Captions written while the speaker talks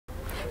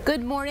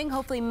Good morning.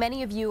 Hopefully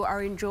many of you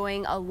are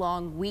enjoying a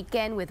long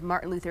weekend with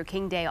Martin Luther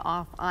King Day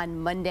off on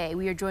Monday.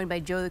 We are joined by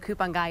Joe the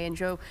Coupon Guy. And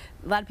Joe,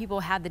 a lot of people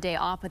have the day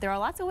off, but there are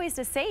lots of ways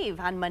to save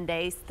on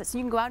Mondays so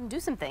you can go out and do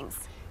some things.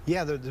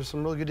 Yeah, there's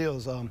some really good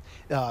deals. On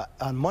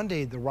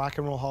Monday, the Rock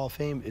and Roll Hall of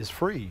Fame is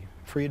free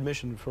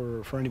admission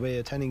for anybody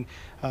attending.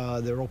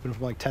 They're open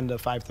from like 10 to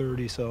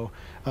 5:30. So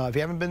if you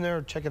haven't been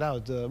there, check it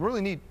out. It's a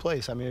really neat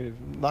place. I mean,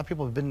 a lot of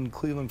people have been in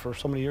Cleveland for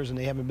so many years and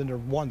they haven't been there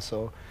once.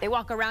 So they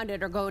walk around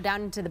it or go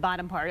down into the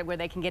bottom part where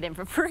they can get in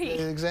for free.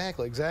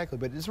 Exactly.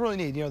 But it's really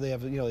neat. You know, they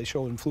have they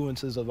show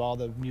influences of all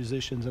the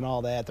musicians and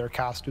all that. Their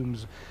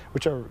costumes,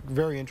 which are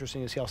very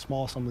interesting to see how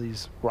small some of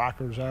these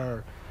rockers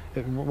are.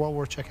 Well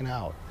worth checking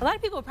out. A lot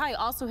of people probably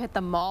also hit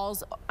the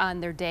malls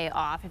on their day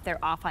off if they're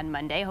off on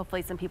Monday.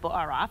 Hopefully some people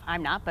are off.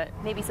 I'm not, but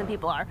maybe some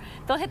people are.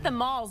 They'll hit the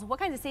malls. What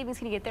kinds of savings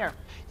can you get there?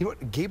 You know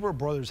what? Gabriel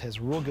Brothers has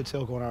a real good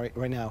sale going on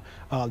right now.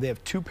 They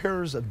have 2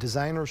 pairs of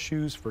designer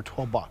shoes for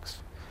 $12.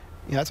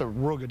 Yeah, that's a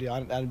real good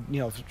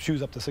deal.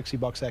 Shoes up to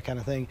 $60, that kind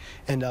of thing.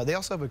 And they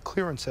also have a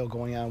clearance sale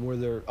going on where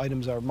their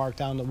items are marked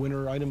down, the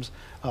winter items,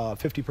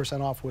 50%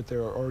 off what they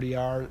already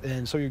are.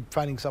 And so you're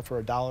finding stuff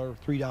for $1,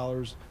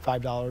 $3,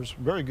 $5.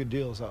 Very good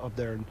deals up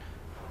there.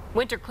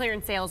 Winter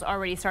clearance sales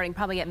already starting.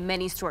 Probably at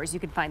many stores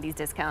you can find these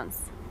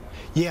discounts.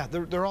 Yeah,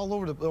 they're all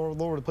over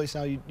the place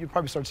now. You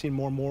probably start seeing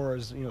more and more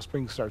as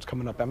spring starts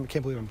coming up. I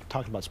can't believe I'm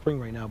talking about spring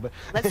right now, but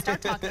let's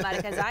start talking about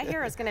it because I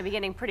hear it's going to be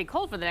getting pretty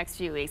cold for the next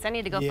few weeks. I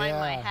need to go find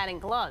my hat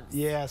and gloves.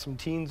 Yeah, some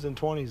teens and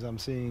 20s I'm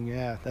seeing.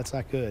 Yeah, that's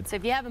not good. So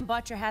if you haven't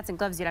bought your hats and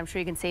gloves yet, I'm sure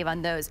you can save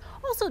on those.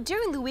 Also,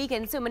 during the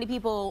weekend, so many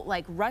people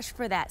rush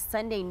for that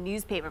Sunday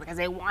newspaper because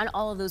they want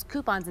all of those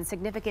coupons and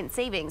significant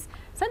savings.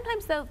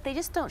 Sometimes though, they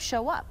just don't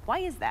show up. Why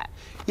is that?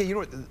 Yeah, you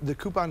know what? The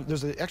coupon,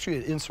 there's actually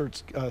an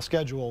insert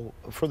schedule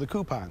for the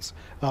coupons.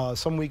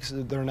 Some weeks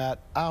they're not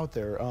out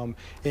there,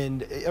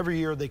 and every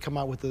year they come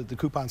out with the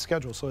coupon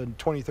schedule. So in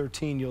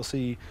 2013 you'll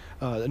see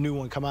a new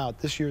one come out.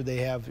 This year they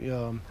have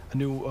a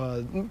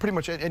new, pretty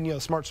much,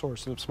 and Smart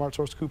Source. Smart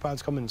Source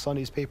coupons come in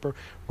Sunday's paper.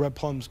 Red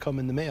Plums come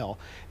in the mail,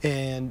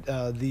 and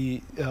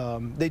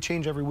they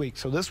change every week.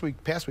 So this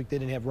week, past week, they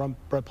didn't have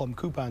Red Plum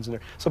coupons in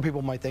there. Some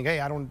people might think, hey,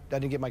 I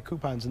didn't get my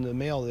coupons in the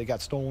mail. They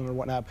got stolen or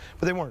whatnot,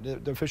 but they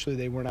weren't. Officially,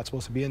 they were not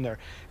supposed to be in there.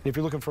 And if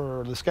you're looking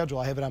for the schedule,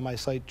 I have it on my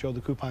site,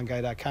 joethecouponguy.com.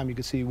 You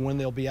can see when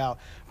they'll be out.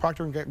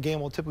 Procter &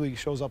 Gamble typically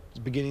shows up at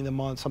the beginning of the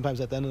month,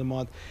 sometimes at the end of the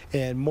month,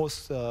 and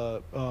most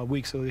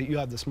weeks you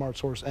have the Smart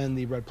Source and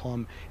the Red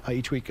Plum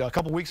each week. A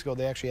couple weeks ago,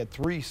 they actually had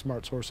 3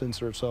 Smart Source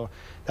inserts, so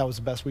that was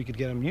the best we could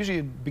get them.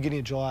 Usually, beginning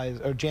of July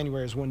or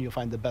January is when you'll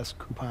find the best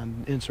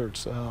coupon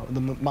inserts, the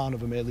amount of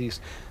them at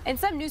least. And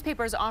some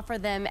newspapers offer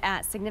them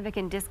at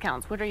significant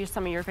discounts. What are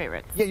some of your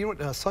favorites? Yeah, you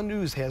know what? Sun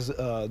News has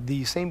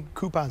the same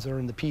coupons that are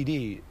in the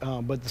PD,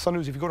 but the Sun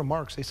News, if you go to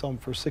Mark's, they sell them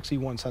for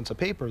 61 cents a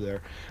paper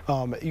there.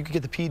 You can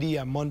get the PD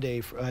on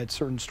Monday at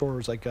certain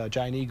stores like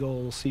Giant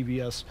Eagle,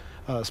 CVS,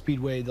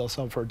 Speedway. They'll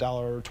sell them for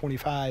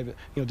 $1.25.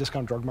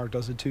 Discount Drug Mart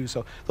does it too.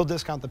 So they'll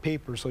discount the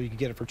paper so you can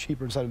get it for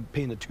cheaper instead of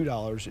paying the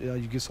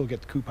 $2. You can still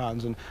get the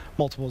coupons and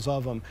multiples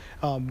of them.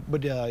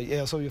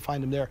 Yeah, so you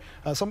find them there.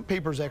 Some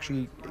papers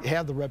actually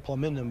have the Red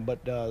Plum in them,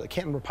 but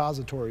Canton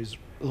Repository is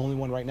the only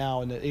one right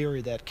now in the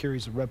area that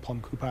carries the Red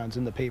Plum coupons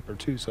in the paper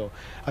too. So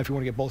if you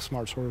want to get both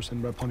Smart Source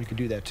and Red Plum, you can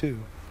do that too.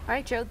 All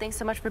right, Joe, thanks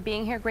so much for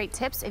being here. Great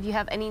tips. If you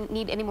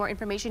need any more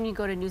information, you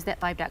can go to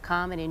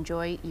newsnet5.com and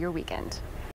enjoy your weekend.